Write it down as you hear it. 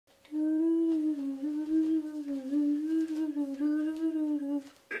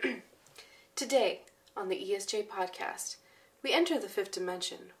Today, on the ESJ Podcast, we enter the fifth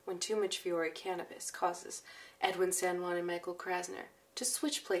dimension when too much Fiore cannabis causes Edwin San Juan and Michael Krasner to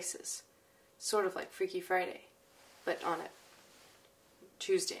switch places. Sort of like Freaky Friday, but on a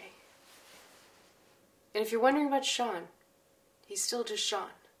Tuesday. And if you're wondering about Sean, he's still just Sean.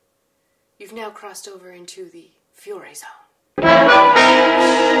 You've now crossed over into the Fiore Zone.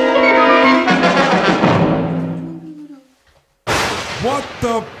 What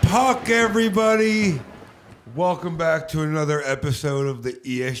the puck, everybody? Welcome back to another episode of the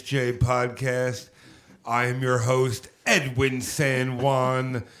ESJ Podcast. I am your host, Edwin San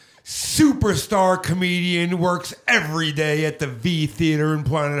Juan, superstar comedian, works every day at the V Theater in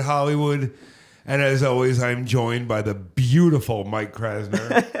Planet Hollywood. And as always, I'm joined by the beautiful Mike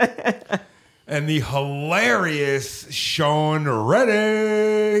Krasner and the hilarious Sean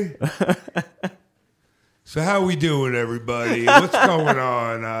Reddy. So how we doing, everybody? What's going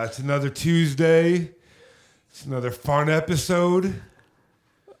on? It's another Tuesday. It's another fun episode.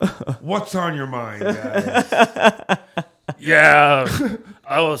 What's on your mind, guys? Yeah,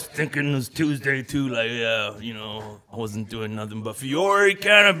 I was thinking it was Tuesday too. Like, I wasn't doing nothing. But Fiore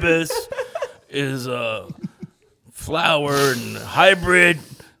cannabis is flower and hybrid.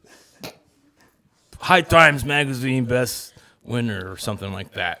 High Times Magazine best winner or something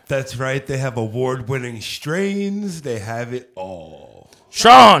like that. That's right. They have award-winning strains. They have it all.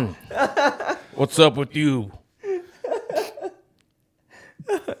 Sean, what's up with you?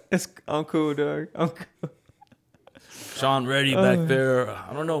 I'm cool, dog. I'm cool. Sean Reddy back there.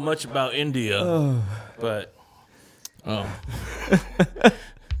 I don't know much about India, but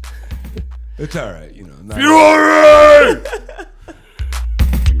It's all right, you know. Fiore!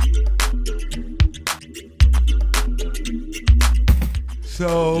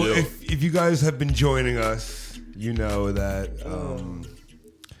 So if you guys have been joining us, you know that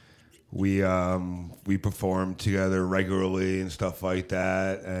we perform together regularly and stuff like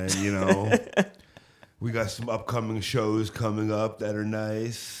that, and you know we got some upcoming shows coming up that are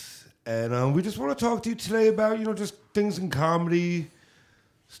nice, and we just want to talk to you today about just things in comedy,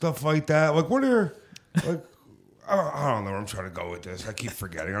 stuff like that. Like what are like I don't know where I'm trying to go with this. I keep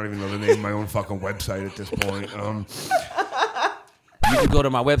forgetting. I don't even know the name of my own fucking website at this point. You can go to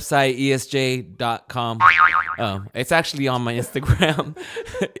my website, ESJ.com. It's actually on my Instagram.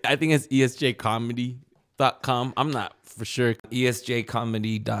 I think it's ESJcomedy.com. I'm not for sure.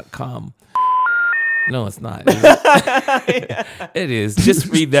 ESJcomedy.com. No, it's not. It is. Just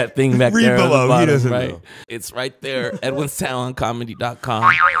read that thing back Read there. below. The bottom, He doesn't right? know. It's right there.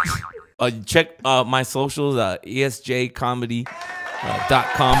 EdwinSanJuanComedy.com. Check my socials,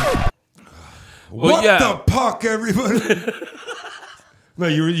 ESJcomedy.com. What the puck, everybody? No,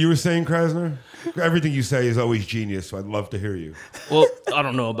 you were saying, Krasner? Everything you say is always genius, so I'd love to hear you. Well, I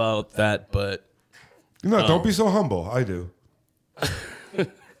don't know about that, but No, don't be so humble. I do.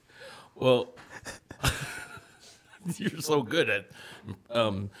 well, you're so good at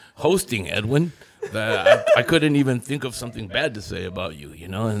hosting, Edwin, that I couldn't even think of something bad to say about you,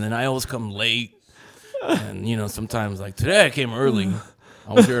 And then I always come late, and sometimes like today I came early.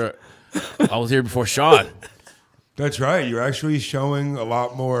 I was here before Sean. That's right. You're actually showing a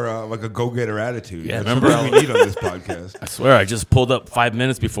lot more like a go-getter attitude. Yeah, that's remember something we need on this podcast. I swear I just pulled up 5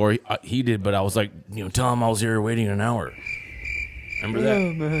 minutes before he did, but I was like, tell him I was here waiting an hour. Remember that?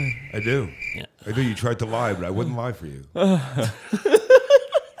 Oh, man. I do. Yeah. I do. You tried to lie, but I wouldn't lie for you.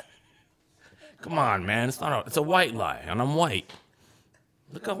 Come on, man. It's a white lie, and I'm white.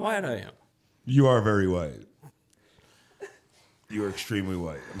 Look how white I am. You are very white. You are extremely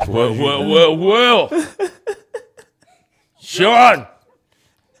white. Well. Sean,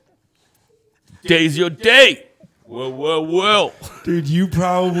 day's your day. Well. Dude, you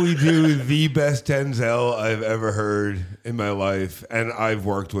probably do the best Denzel I've ever heard in my life, and I've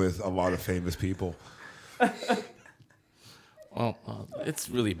worked with a lot of famous people. Well, it's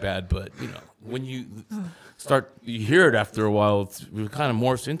really bad, but when you hear it after a while, it kind of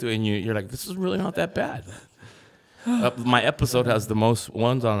morphs into it, and you're like, this is really not that bad. My episode has the most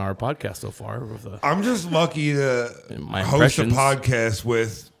ones on our podcast so far. I'm just lucky to host a podcast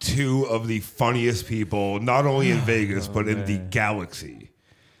with two of the funniest people, not only in Vegas, but in the galaxy.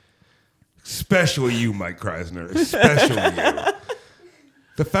 Especially you, Mike Krasner. Especially you.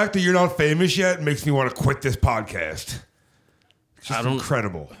 The fact that you're not famous yet makes me want to quit this podcast. It's just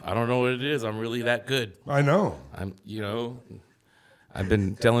incredible. I don't know what it is. I'm really that good. I know. I've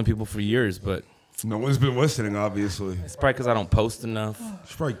been telling people for years, but no one's been listening, obviously. it's probably because I don't post enough.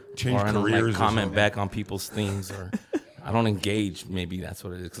 Should probably change Or I don't careers. comment back on people's things, or I don't engage. Maybe that's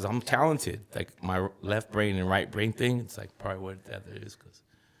what it is. Because I'm talented. Like my left brain and right brain thing. It's like probably what that is. Because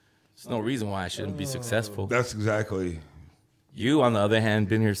There's no reason why I shouldn't be successful. That's exactly. You, on the other hand,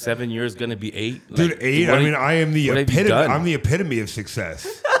 been here 7 years, gonna be 8. Dude, Like, 8? I mean, I am the what have you epitome. done? I'm the epitome of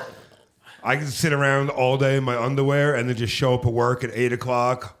success. I can sit around all day in my underwear and then just show up at work at 8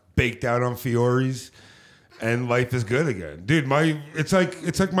 o'clock, baked out on Fiore's, and life is good again. Dude, it's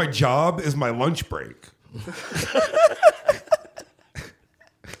like my job is my lunch break.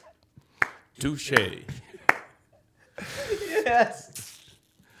 Touche. Yes.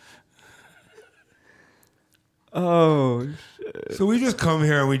 Oh, shit. So we just come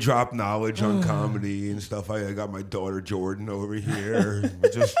here and we drop knowledge on comedy and stuff. I got my daughter Jordan over here.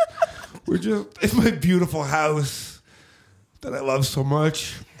 We're just it's my beautiful house that I love so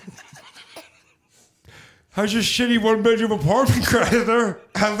much. How's your shitty 1-bedroom apartment, Krasner?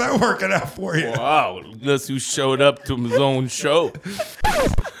 How's that working out for you? Wow, guess who showed up to his own show?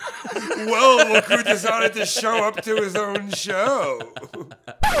 Whoa, look who decided to show up to his own show.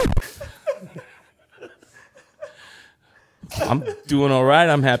 I'm doing all right.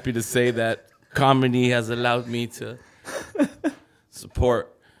 I'm happy to say that comedy has allowed me to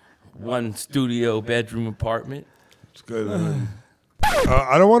support one studio bedroom apartment. It's good, man.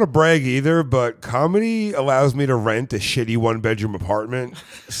 I don't want to brag either, but comedy allows me to rent a shitty 1-bedroom apartment.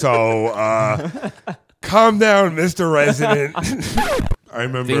 So calm down, Mr. Resident. I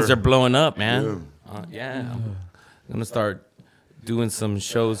remember Things are blowing up, man. Yeah. I'm gonna start doing some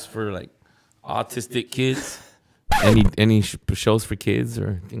shows for like autistic kids. Any shows for kids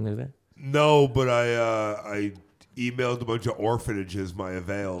or anything like that? No, but I emailed a bunch of orphanages my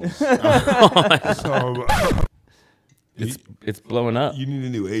avails. So It's blowing up. you need a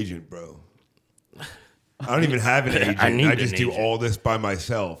new agent, bro. I don't even have an agent. I just do all this by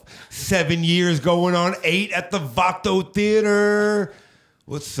myself. 7 years going on 8 at the Vato Theater.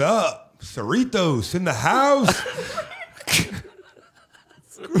 What's up? Cerritos in the house.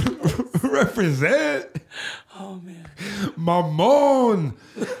 Represent. Oh man. Mamon.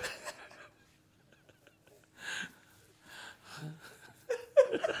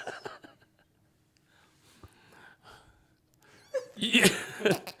 Yeah.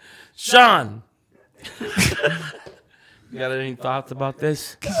 Sean. You got any thoughts about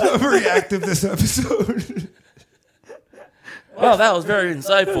this? I'm very active this episode. Well, that was very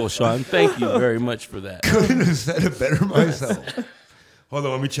insightful, Sean. Thank you very much for that. Couldn't have said it better myself. Hold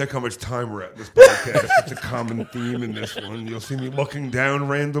on, let me check how much time we're at this podcast. It's a common theme in this one. You'll see me looking down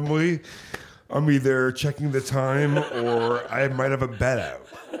randomly. I'm either checking the time or I might have a bet out.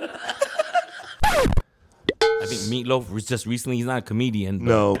 I think Meatloaf was just recently. He's not a comedian. But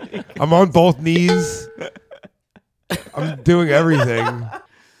No, I'm on both knees. I'm doing everything.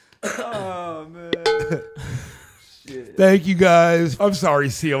 Oh, man. Shit. Thank you guys. I'm sorry,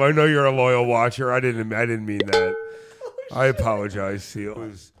 Seal. I know you're a loyal watcher. I didn't mean that. I apologize, Seal. It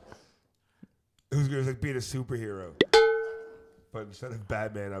was like being a superhero, but instead of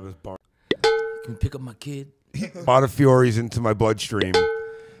Batman, I was Bart. Can you pick up my kid? A lot of Fiore's into my bloodstream,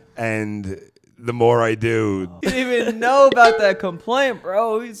 and the more I do, You didn't even know about that complaint,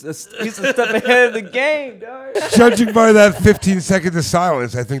 bro. He's a step ahead of the game, dog. judging by that 15 seconds of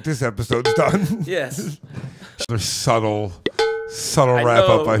silence, I think this episode's done. Yes. There's subtle I wrap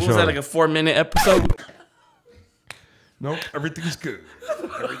know. up I Was showed. that like a 4-minute episode? Nope, everything's good.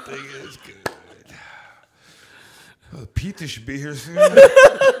 Everything is good. Pizza should be here soon.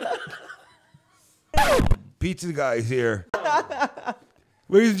 Pizza guy's here.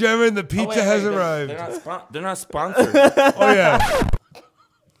 Ladies and gentlemen, the pizza has arrived. They're not sponsored. Oh, yeah.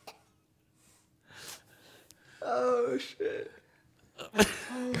 Oh, shit.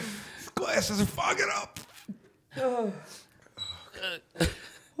 These glasses are fogging up. Oh,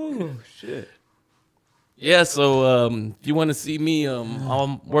 shit. Yeah, so if you want to see me,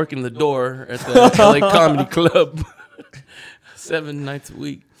 I'm working the door at the LA Comedy Club 7 nights a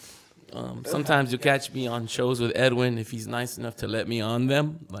week. Sometimes you'll catch me on shows with Edwin if he's nice enough to let me on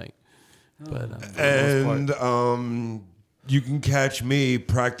them. For the most part. And you can catch me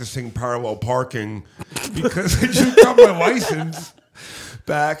practicing parallel parking because I just got my license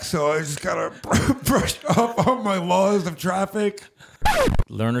back, so I just gotta brush up on my laws of traffic.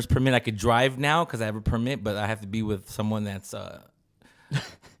 Learner's permit. I could drive now because I have a permit, but I have to be with someone that's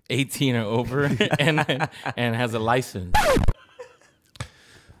 18 or over and has a license.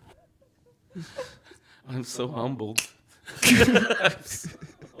 I'm so humbled.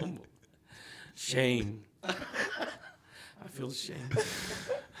 Shame. I feel shame.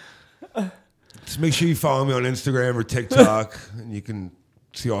 Just make sure you follow me on Instagram or TikTok, and you can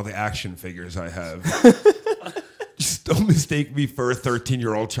see all the action figures I have. Just don't mistake me for a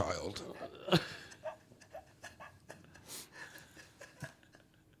 13-year-old child.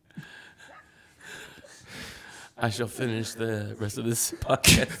 I shall finish the rest of this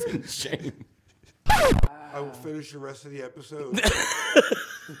podcast in shame. I will finish the rest of the episode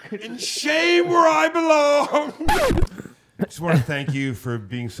in shame where I belong. I just want to thank you for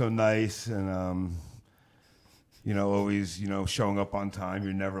being so nice and, always, showing up on time.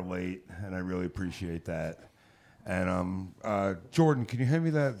 You're never late, and I really appreciate that. And Jordan, can you hand me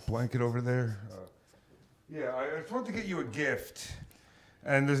that blanket over there? Yeah, I just want to get you a gift.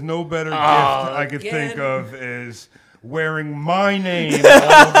 And there's no better gift I could think of is wearing my name all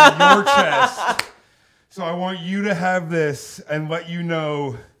over your chest. So I want you to have this and let you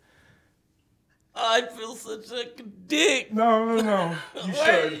know. I feel such a dick. No. You Why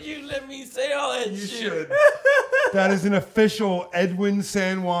should. did you let me say all that You shit? should. That is an official Edwin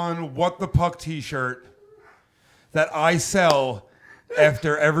San Juan What the Puck t-shirt that I sell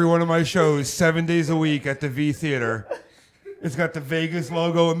after every one of my shows 7 days a week at the V Theater. It's got the Vegas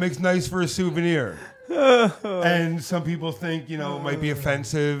logo. It makes nice for a souvenir. And some people think, it might be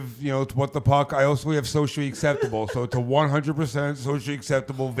offensive, it's What the Puck. I also have socially acceptable. So it's a 100% socially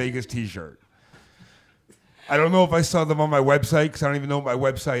acceptable Vegas t-shirt. I don't know if I saw them on my website because I don't even know what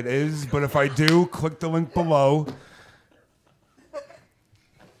my website is. But if I do, click the link below.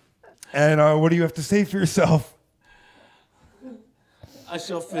 And what do you have to say for yourself? I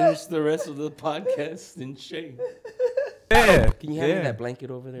shall finish the rest of the podcast in shame. Yeah. Can you hand me that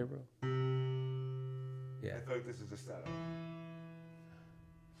blanket over there, bro? Yeah. I feel like this is a setup.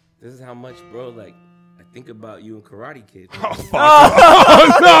 This is how much, bro, I think about you in Karate Kid. Oh, fuck.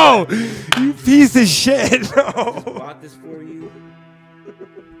 Oh, no! You piece of shit. No. I bought this for you. Look at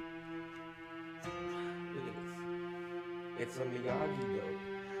this. It's a Miyagi, though.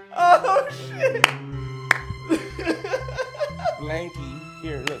 Oh shit. Blanky,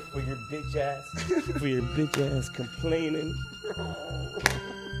 here, look, for your bitch ass complaining.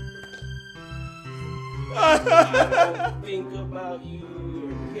 I don't think about you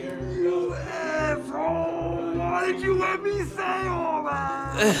or care about Asshole! Why did you let me say all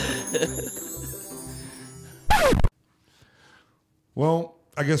that? Well,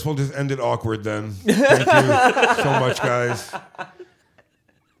 I guess we'll just end it awkward then. Thank you so much, guys,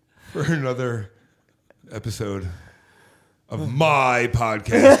 for another episode of my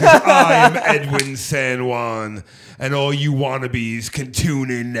podcast. 'Cause I am Edwin San Juan, and all you wannabes can tune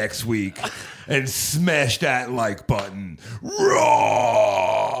in next week and smash that like button.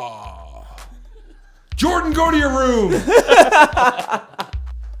 Raw! Jordan, go to your room!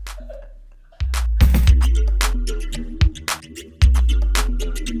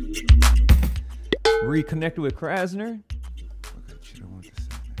 Reconnected with Krasner. Shit, I want to say.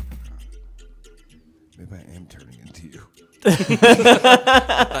 Maybe I am turning into you. I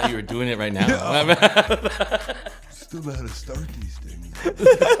thought you were doing it right now. Still know how to start these things.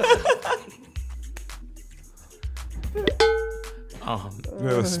 I'm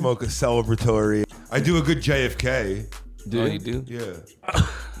gonna smoke a celebratory. I do a good JFK. Oh, you do? Yeah.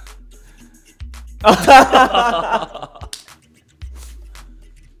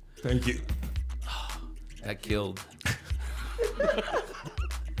 Thank you. That killed.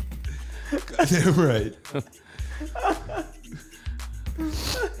 Goddamn right.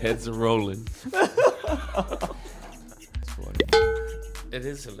 Heads are rolling. It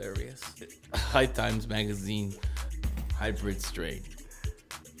is hilarious. High Times Magazine hybrid strain.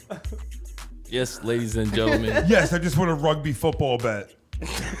 Yes, ladies and gentlemen. Yes, I just want a rugby football bet.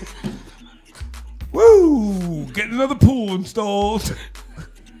 Woo! Get another pool installed.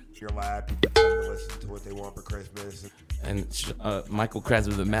 Your lap, you can tell them to listen to what they want for Christmas. And Michael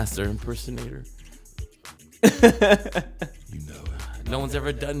Krasner, the master impersonator. You know it. No one's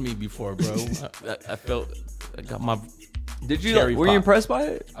ever done me before, bro. I felt I got my. Did you? Cherry Were you pop. impressed by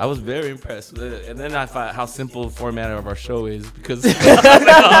it? I was very impressed with it, and then I found how simple the format of our show is because.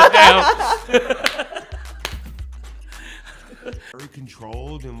 Very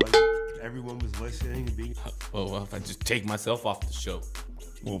controlled and like everyone was listening and being. Well, if I just take myself off the show.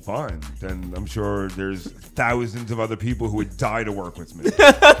 Well, fine. Then I'm sure there's thousands of other people who would die to work with me. In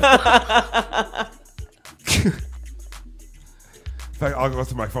fact, I'll go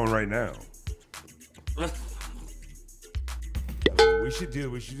to my phone right now. We should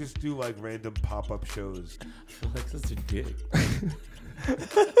just do like random pop-up shows. I feel like such a dick.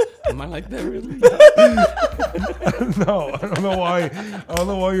 Am I like that really? No, I don't know why. I don't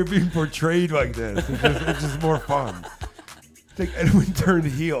know why you're being portrayed like this. It's just more fun. It's like Edwin turned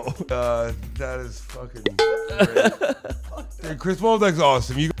heel. That is fucking great. Hey, Chris Waldeck's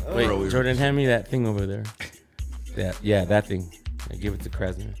awesome. You Wait, earlier. Jordan, hand me that thing over there. Yeah, that thing. I give it to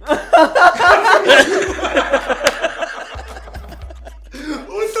Krasner.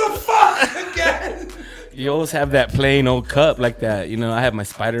 What the fuck again? You always have that plain old cup like that. You know, I have my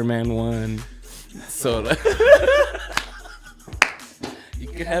Spider-Man one. So you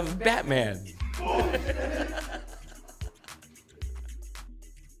could have Batman.